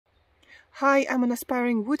Hi, I'm an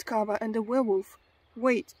aspiring woodcarver and a werewolf.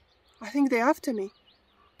 Wait, I think they're after me.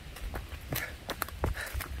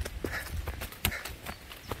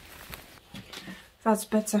 That's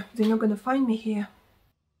better, they're not gonna find me here.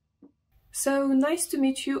 So, nice to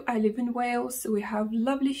meet you. I live in Wales, we have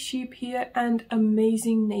lovely sheep here and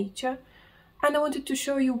amazing nature. And I wanted to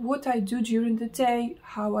show you what I do during the day,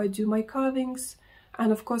 how I do my carvings,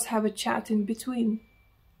 and of course have a chat in between.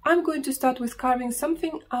 I'm going to start with carving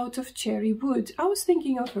something out of cherry wood. I was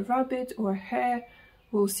thinking of a rabbit or a hare.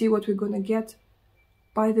 We'll see what we're gonna get.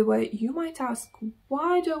 By the way, you might ask,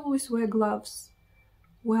 why do I always wear gloves?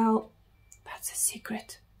 Well, that's a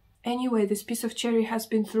secret. Anyway, this piece of cherry has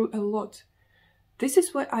been through a lot. This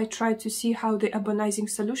is where I tried to see how the ebonizing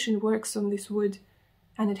solution works on this wood,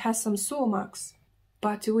 and it has some saw marks.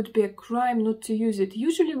 But it would be a crime not to use it.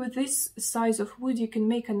 Usually with this size of wood you can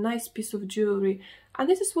make a nice piece of jewelry, and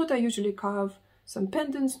this is what I usually carve, some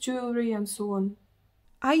pendants, jewelry and so on.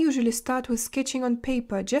 I usually start with sketching on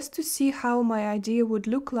paper just to see how my idea would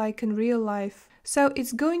look like in real life. So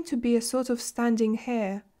it's going to be a sort of standing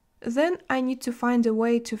hare. Then I need to find a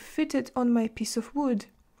way to fit it on my piece of wood.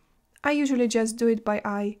 I usually just do it by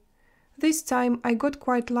eye. This time I got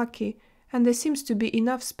quite lucky, and there seems to be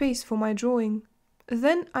enough space for my drawing.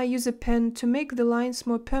 Then I use a pen to make the lines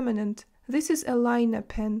more permanent. This is a liner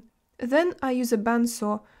pen. Then I use a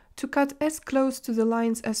bandsaw to cut as close to the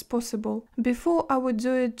lines as possible. Before I would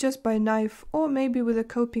do it just by knife or maybe with a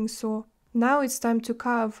coping saw. Now it's time to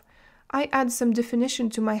carve. I add some definition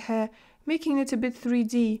to my hair, making it a bit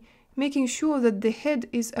 3D, making sure that the head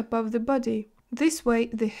is above the body. This way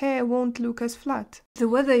the hair won't look as flat. The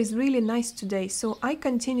weather is really nice today, so I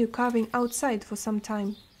continue carving outside for some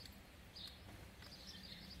time.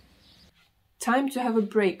 Time to have a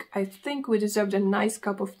break. I think we deserved a nice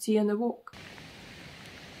cup of tea and a walk.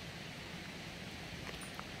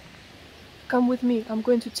 Come with me, I'm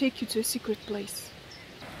going to take you to a secret place.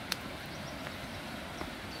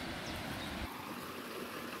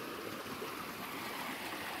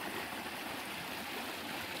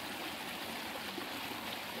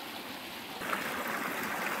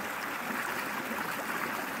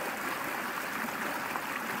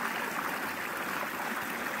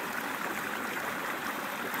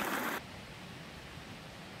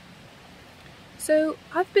 So,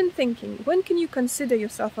 I've been thinking, when can you consider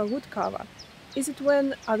yourself a woodcarver? Is it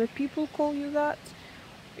when other people call you that?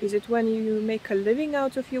 Is it when you make a living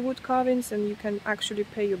out of your wood carvings and you can actually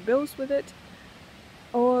pay your bills with it?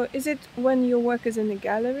 Or is it when your work is in a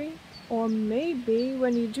gallery? Or maybe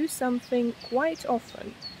when you do something quite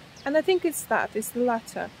often? And I think it's the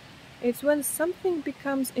latter. It's when something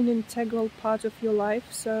becomes an integral part of your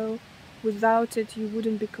life, so without it you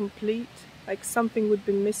wouldn't be complete, like something would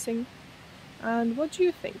be missing. And what do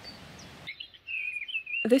you think?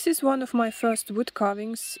 This is one of my first wood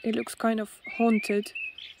carvings. It looks kind of haunted.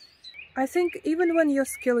 I think even when your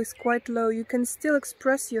skill is quite low, you can still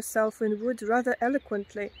express yourself in wood rather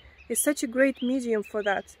eloquently. It's such a great medium for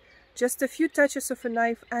that. Just a few touches of a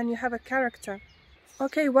knife and you have a character.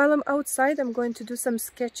 Okay, while I'm outside, I'm going to do some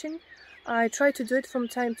sketching. I try to do it from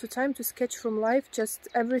time to time, to sketch from life, just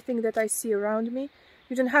everything that I see around me.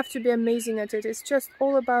 You don't have to be amazing at it, it's just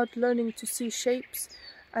all about learning to see shapes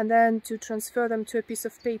and then to transfer them to a piece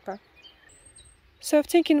of paper. So I've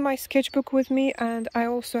taken my sketchbook with me and I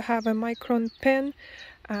also have a micron pen,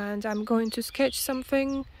 and I'm going to sketch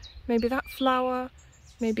something, maybe that flower,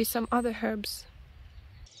 maybe some other herbs.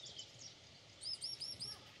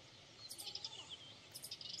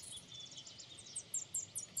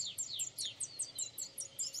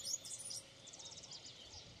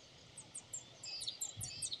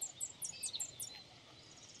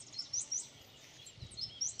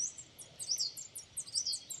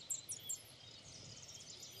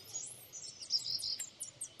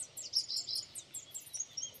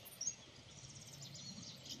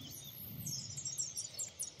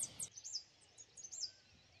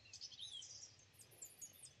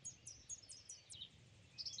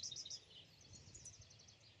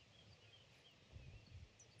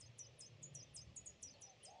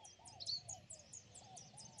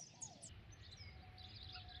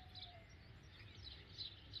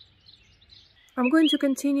 I'm going to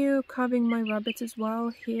continue carving my rabbit as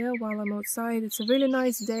well here while I'm outside. It's a really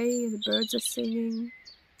nice day, the birds are singing,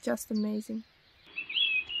 just amazing.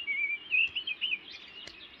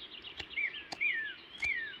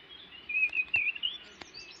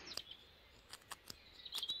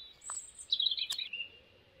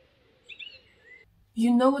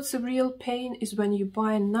 You know what's a real pain is when you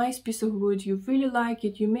buy a nice piece of wood, you really like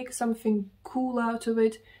it, you make something cool out of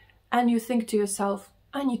it, and you think to yourself,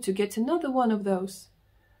 I need to get another one of those.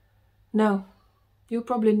 No, you'll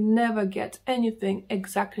probably never get anything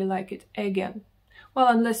exactly like it again. Well,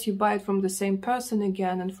 unless you buy it from the same person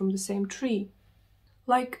again and from the same tree.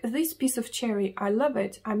 Like this piece of cherry, I love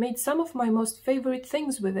it. I made some of my most favorite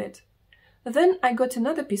things with it. Then I got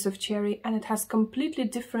another piece of cherry and it has completely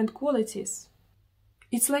different qualities.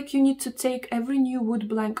 It's like you need to take every new wood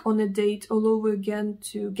blank on a date all over again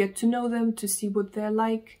to get to know them, to see what they're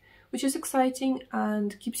like, which is exciting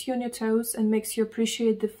and keeps you on your toes and makes you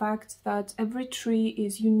appreciate the fact that every tree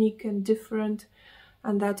is unique and different,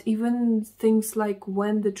 and that even things like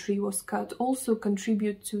when the tree was cut also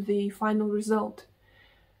contribute to the final result.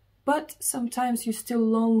 But sometimes you still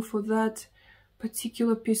long for that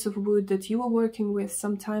particular piece of wood that you were working with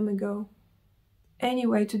some time ago.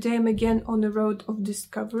 Anyway, today I'm again on the road of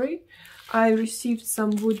discovery. I received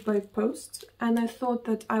some wood by post and I thought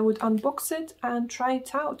that I would unbox it and try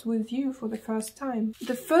it out with you for the first time.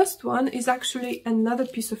 The first one is actually another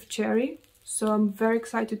piece of cherry, so I'm very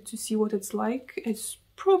excited to see what it's like. It's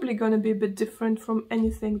probably gonna be a bit different from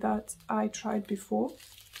anything that I tried before.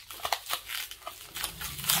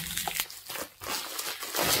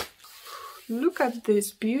 Look at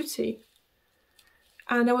this beauty!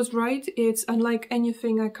 And I was right, it's unlike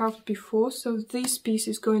anything I carved before, so this piece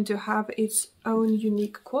is going to have its own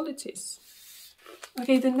unique qualities.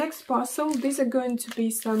 Okay, the next parcel, these are going to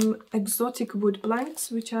be some exotic wood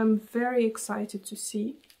blanks, which I'm very excited to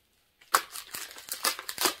see.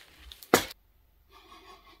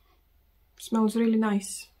 Smells really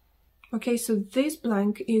nice. Okay, so this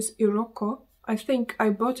blank is Iroko. I think I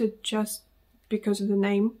bought it just because of the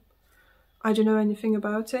name. I don't know anything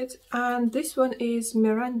about it. And this one is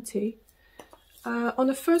Mirante. On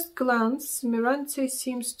a first glance, Mirante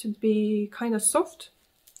seems to be kind of soft.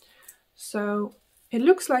 So it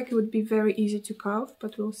looks like it would be very easy to carve,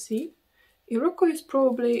 but we'll see. Iroko is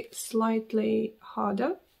probably slightly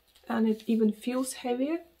harder and it even feels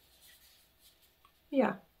heavier.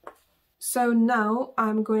 Yeah. So now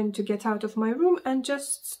I'm going to get out of my room and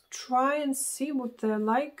just try and see what they're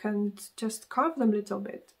like and just carve them a little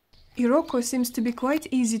bit. Iroko seems to be quite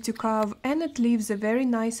easy to carve and it leaves a very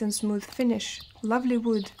nice and smooth finish. Lovely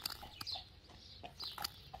wood.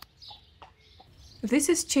 This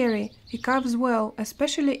is cherry. It carves well,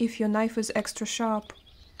 especially if your knife is extra sharp.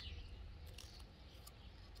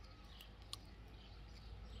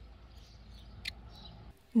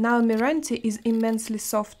 Now Mirante is immensely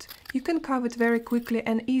soft. You can carve it very quickly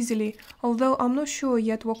and easily, although I'm not sure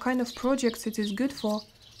yet what kind of projects it is good for.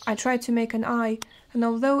 I tried to make an eye, and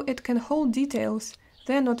although it can hold details,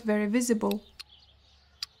 they're not very visible.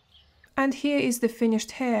 And here is the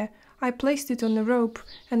finished hair. I placed it on the rope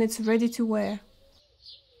and it's ready to wear.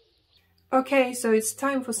 Okay, so it's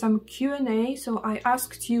time for some Q&A, so I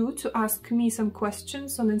asked you to ask me some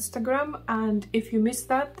questions on Instagram, and if you missed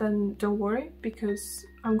that, then don't worry, because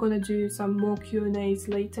I'm gonna do some more Q&As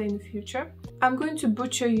later in the future. I'm going to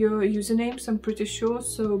butcher your usernames, I'm pretty sure,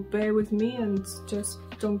 so bear with me and just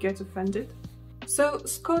don't get offended. So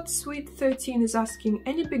Scott Sweet 13 is asking,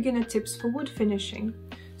 any beginner tips for wood finishing?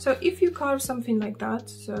 So if you carve something like that,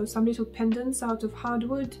 so some little pendants out of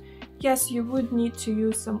hardwood, yes, you would need to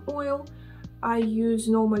use some oil. I use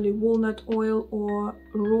normally walnut oil or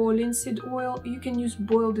raw linseed oil. You can use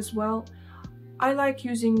boiled as well. I like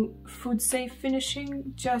using food safe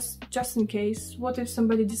finishing just in case. What if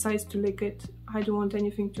somebody decides to lick it? I don't want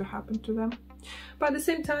anything to happen to them. But at the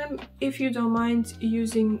same time, if you don't mind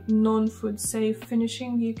using non-food safe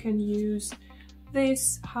finishing, you can use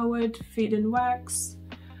this Howard Feed and Wax,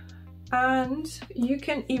 and you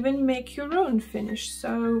can even make your own finish.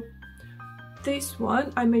 So this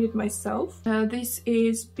one, I made it myself. This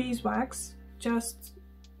is beeswax, just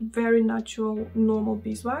very natural, normal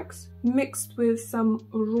beeswax, mixed with some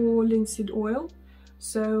raw linseed oil.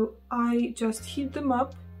 So I just heat them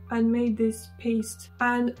up and made this paste.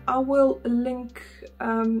 And I will link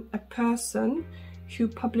a person who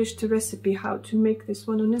published a recipe how to make this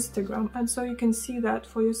one on Instagram, and so you can see that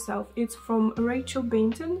for yourself. It's from Rachel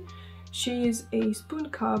Bainton. She is a spoon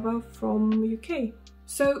carver from UK.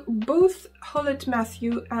 So both Hollett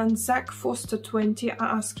Matthew and Zach Foster 20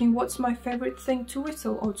 are asking what's my favorite thing to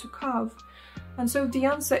whittle or to carve, and so the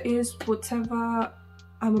answer is whatever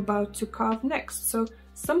I'm about to carve next. So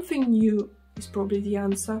something new is probably the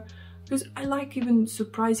answer, because I like even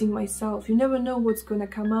surprising myself. You never know what's gonna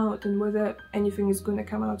come out and whether anything is gonna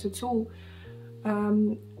come out at all.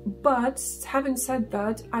 But having said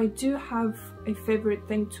that, I do have a favorite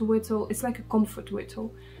thing to whittle. It's like a comfort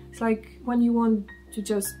whittle. It's like when you want to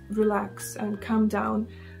just relax and calm down,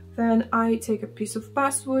 then I take a piece of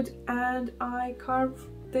basswood and I carve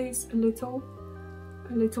these little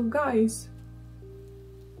guys.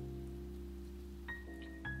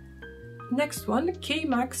 Next one,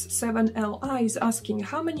 KMax7LI is asking,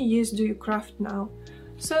 how many years do you craft now?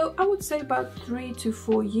 So I would say about 3 to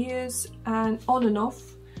 4 years, and on and off.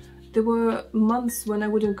 There were months when I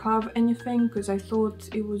wouldn't carve anything because I thought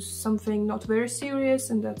it was something not very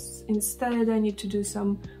serious and that instead I need to do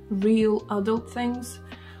some real adult things.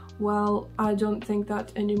 Well, I don't think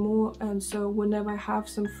that anymore, and so whenever I have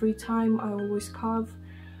some free time I always carve,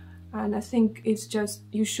 and I think it's just,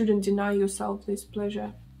 you shouldn't deny yourself this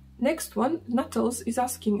pleasure. Next one, Nuttles is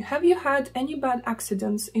asking, have you had any bad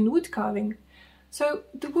accidents in wood carving? So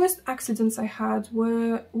the worst accidents I had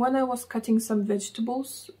were when I was cutting some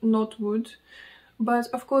vegetables, not wood, but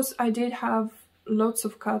of course I did have lots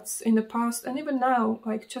of cuts in the past, and even now,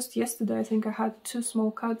 like just yesterday I think I had 2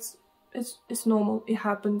 small cuts. It's normal, it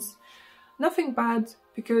happens. Nothing bad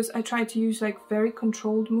because I try to use like very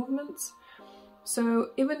controlled movements, so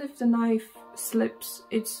even if the knife slips,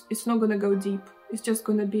 it's not gonna go deep, it's just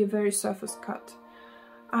gonna be a very surface cut.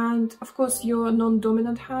 And of course your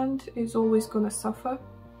non-dominant hand is always gonna suffer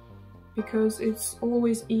because it's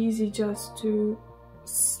always easy just to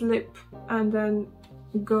slip and then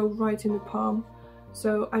go right in the palm.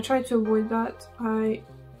 So I try to avoid that.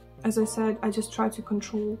 As I said, I just try to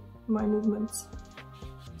control my movements.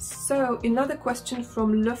 So another question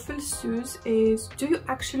from Le Felseuse is, do you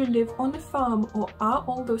actually live on a farm or are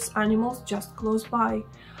all those animals just close by?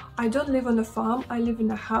 I don't live on a farm, I live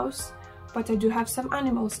in a house. But I do have some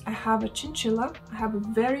animals. I have a chinchilla, I have a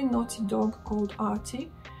very naughty dog called Artie,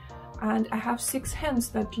 and I have 6 hens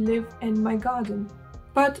that live in my garden.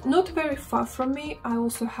 But not very far from me I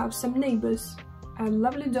also have some neighbors, a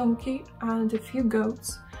lovely donkey and a few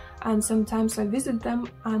goats, and sometimes I visit them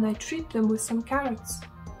and I treat them with some carrots.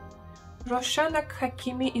 Roshana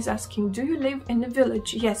Hakimi is asking, do you live in a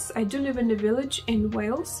village? Yes, I do live in a village in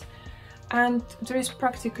Wales, and there is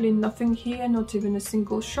practically nothing here, not even a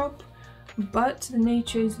single shop. But the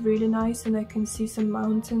nature is really nice and I can see some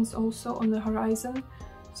mountains also on the horizon,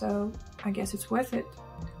 so I guess it's worth it.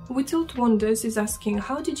 Whittled Wonders is asking,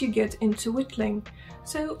 how did you get into whittling?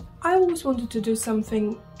 So I always wanted to do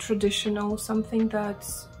something traditional, something that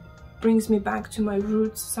brings me back to my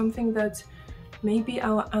roots, something that maybe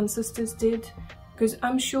our ancestors did, because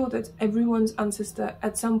I'm sure that everyone's ancestor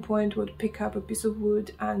at some point would pick up a piece of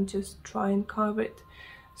wood and just try and carve it.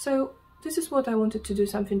 So this is what I wanted to do,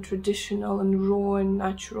 something traditional and raw and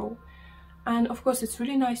natural. And of course it's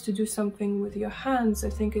really nice to do something with your hands.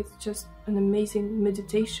 I think it's just an amazing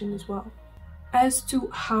meditation as well. As to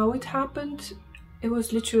how it happened, it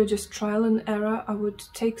was literally just trial and error. I would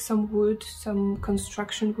take some wood, some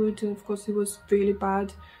construction wood, and of course it was really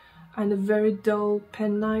bad, and a very dull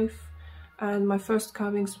pen knife, and my first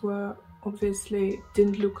carvings were obviously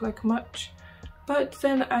didn't look like much. But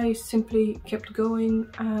then I simply kept going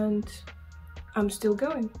and I'm still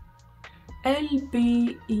going.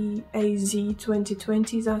 LBEAZ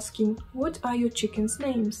 2020 is asking, what are your chickens'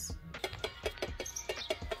 names?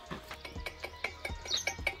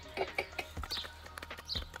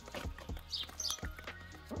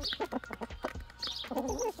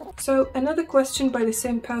 So another question by the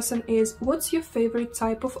same person is, what's your favorite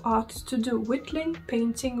type of art to do? Whittling,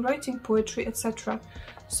 painting, writing poetry, etc.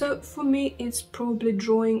 So for me it's probably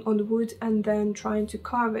drawing on wood and then trying to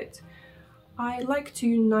carve it. I like to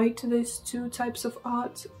unite these 2 types of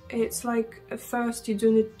art. It's like at first you're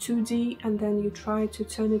doing it 2D and then you try to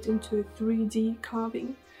turn it into a 3D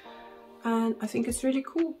carving, and I think it's really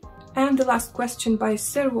cool. And the last question by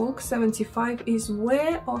Serwalk75 is,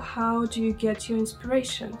 where or how do you get your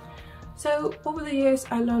inspiration? So over the years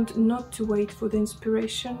I learned not to wait for the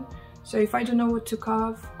inspiration. So if I don't know what to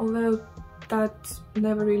carve, although that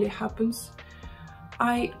never really happens,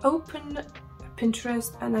 I open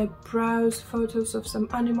Pinterest and I browse photos of some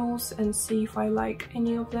animals and see if I like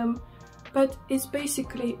any of them. But it's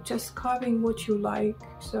basically just carving what you like.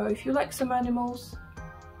 So if you like some animals,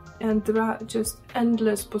 and there are just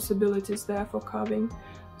endless possibilities there for carving,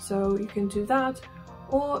 so you can do that.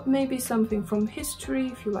 Or maybe something from history.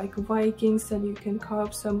 If you like Vikings, then you can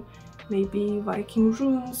carve some maybe Viking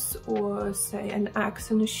runes, or say an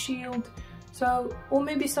axe and a shield. So, or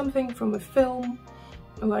maybe something from a film,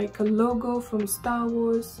 like a logo from Star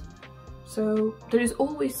Wars. So there is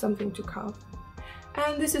always something to carve.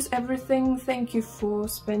 And this is everything. Thank you for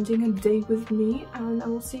spending a day with me, and I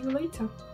will see you later.